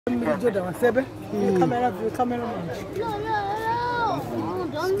Cameraman. No.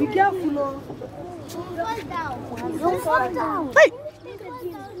 Be careful. Don't fall down. Hey!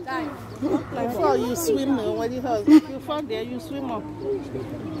 Before you swim, when you fall there, you swim up.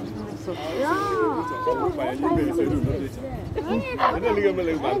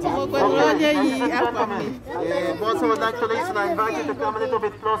 Boss would like to listen. I invite you to come a little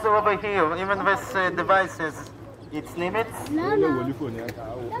bit closer over here. Even this device has its limits.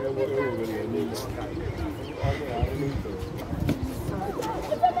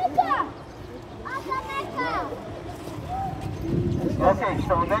 Okay,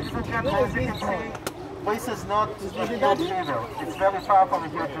 so ladies and gentlemen, as you can see, this is not a huge river. It's very far from a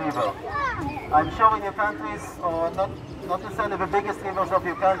huge river. I'm showing you countries, or not necessarily the biggest rivers of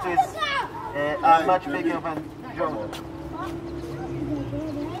your countries are much bigger than Jordan.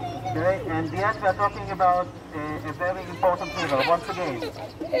 Okay, and yet we are talking about a very important river. Once again,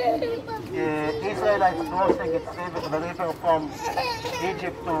 Israelites crossing the river from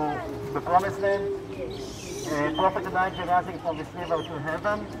Egypt to the Promised Land. Prophet Elijah rising from this river to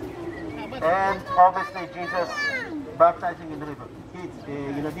heaven, and obviously Jesus baptizing in the river. Kids,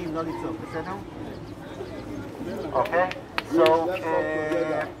 ילדים לא לצעוק, בסדר? Okay, so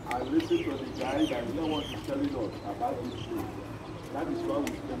I listened to the guy that no one is telling us about this thing. That is why we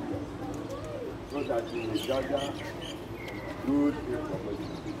came here, so that we will gather good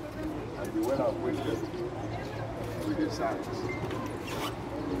information and be well acquainted with the science.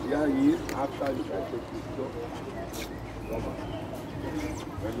 We are here after you can take this talk.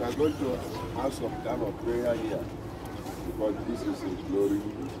 And we are going to have some kind of prayer here because this is a glory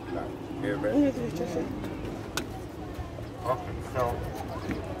land. Amen. Okay, so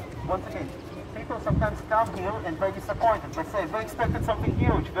once again, people sometimes come here and they're disappointed. They say, they expected something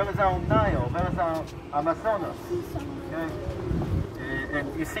huge. Where is our Nile? Where is our Amazonas? Okay? And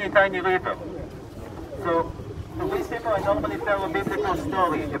you see a tiny river. So to these people, I normally tell a biblical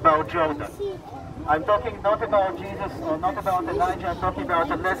story about Jordan. I'm talking not about Jesus or not about Elijah. I'm talking about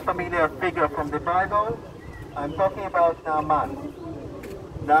a less familiar figure from the Bible. I'm talking about Naaman.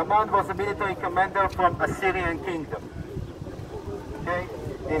 Naaman was a military commander from Assyrian kingdom. Okay?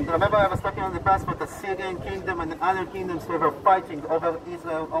 And remember I was talking in the past about the Syrian kingdom and other kingdoms who were fighting over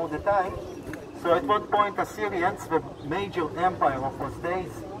Israel all the time. So at one point Assyrians, the major empire of those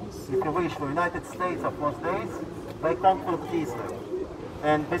days, if you wish, the United States of those days, they conquered Israel.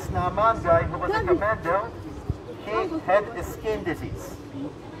 And this Naaman guy, who was a commander, he had a skin disease,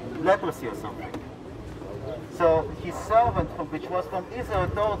 leprosy or something. So his servant, which was from Israel,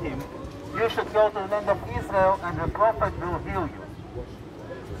 told him, you should go to the land of Israel and the prophet will heal you.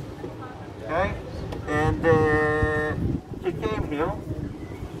 Okay? And he came here.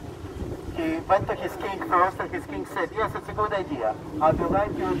 He went to his king first, and his king said, yes, it's a good idea. I will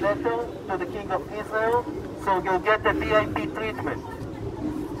write you a letter to the king of Israel, so you'll get a VIP treatment.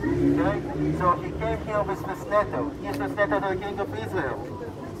 Okay? So he came here with this letter. Here's this letter to the king of Israel.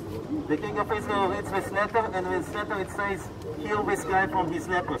 The king of Israel reads this letter, and in this letter it says, heal this guy from his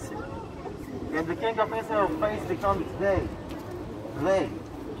leprosy. And the king of Israel's face becomes gray.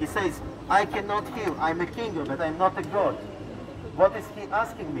 He says, I cannot heal. I'm a king, but I'm not a god. What is he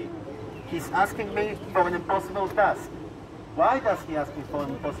asking me? He's asking me for an impossible task. Why does he ask me for an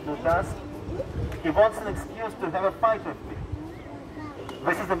impossible task? He wants an excuse to have a fight with me.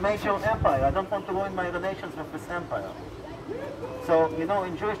 This is a major empire. I don't want to ruin my relations with this empire. So, you know,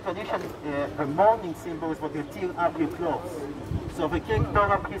 in Jewish tradition, the mourning symbol is what you tear up your clothes. So the king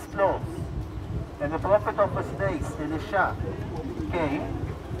tore up his clothes. And the prophet of his days, Elisha, came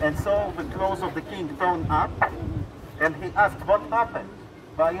and saw the clothes of the king torn up. And he asked, what happened?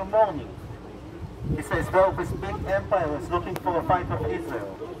 Why are you mourning? He says, well, this big empire is looking for a fight with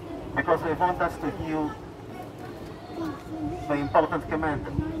Israel because they want us to heal the important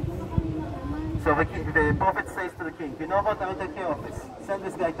commander. So the prophet says to the king, you know what, I'll take care of this. Send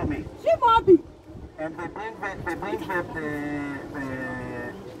this guy to me. And they bring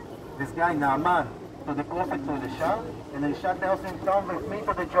this guy, Naaman, to the prophet, to Elisha, and Elisha tells him, come with me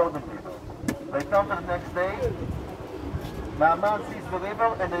to the Jordan River. They come the next day. Naaman sees the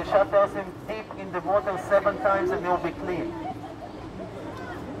river, and Elisha tells him, dip in the water 7 times and you'll be clean.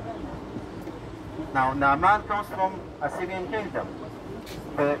 Now, Naaman comes from Assyrian kingdom,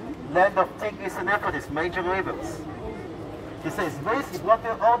 the land of Tigris and Euphrates, major rivers. He says, this, you brought me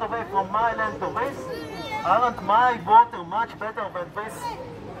all the way from my land to this? Aren't my water much better than this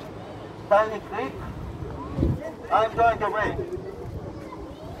tiny creek? I'm going away.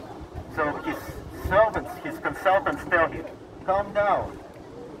 So his servants, his consultants tell him, calm down.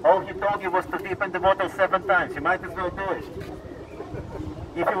 All he told you was to dip in the water 7 times. You might as well do it.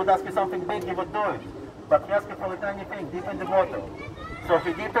 If he would ask you something big, he would do it. But he asked you for a tiny thing, deep in the water. So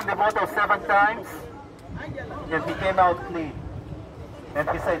he dipped in the water 7 times, and he came out clean. And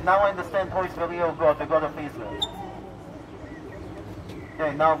he said, now I understand who is the real God, the God of Israel.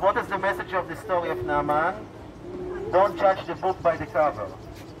 Okay, now what is the message of the story of Naaman? Don't judge the book by the cover.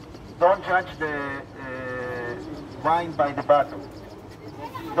 Don't judge the wine by the bottle.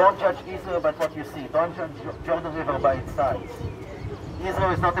 Don't judge Israel by what you see. Don't judge Jordan River by its size.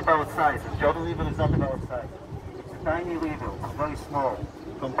 Israel is not about size. Jordan River is not about size. It's a tiny river. It's very small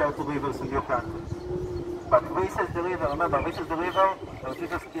compared to rivers in your country. But this is the river. Remember, this is the river where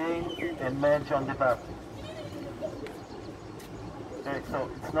Jesus came and met John the Baptist. Okay, so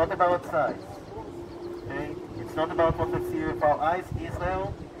it's not about size. Okay? It's not about what we see with our eyes.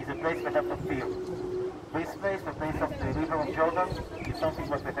 Israel is a place we have to feel. This place, the place of the river of Jordan, is something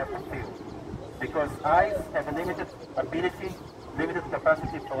that we have to feel. Because eyes have a limited ability, limited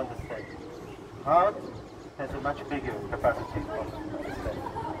capacity for understanding. Heart has a much bigger capacity for understanding.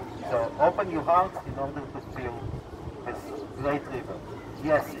 So open your heart in order to feel this great river.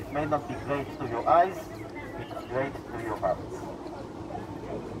 Yes, it may not be great to your eyes, it's great to your hearts.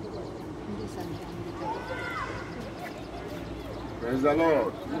 Praise the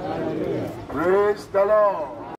Lord. Praise the Lord.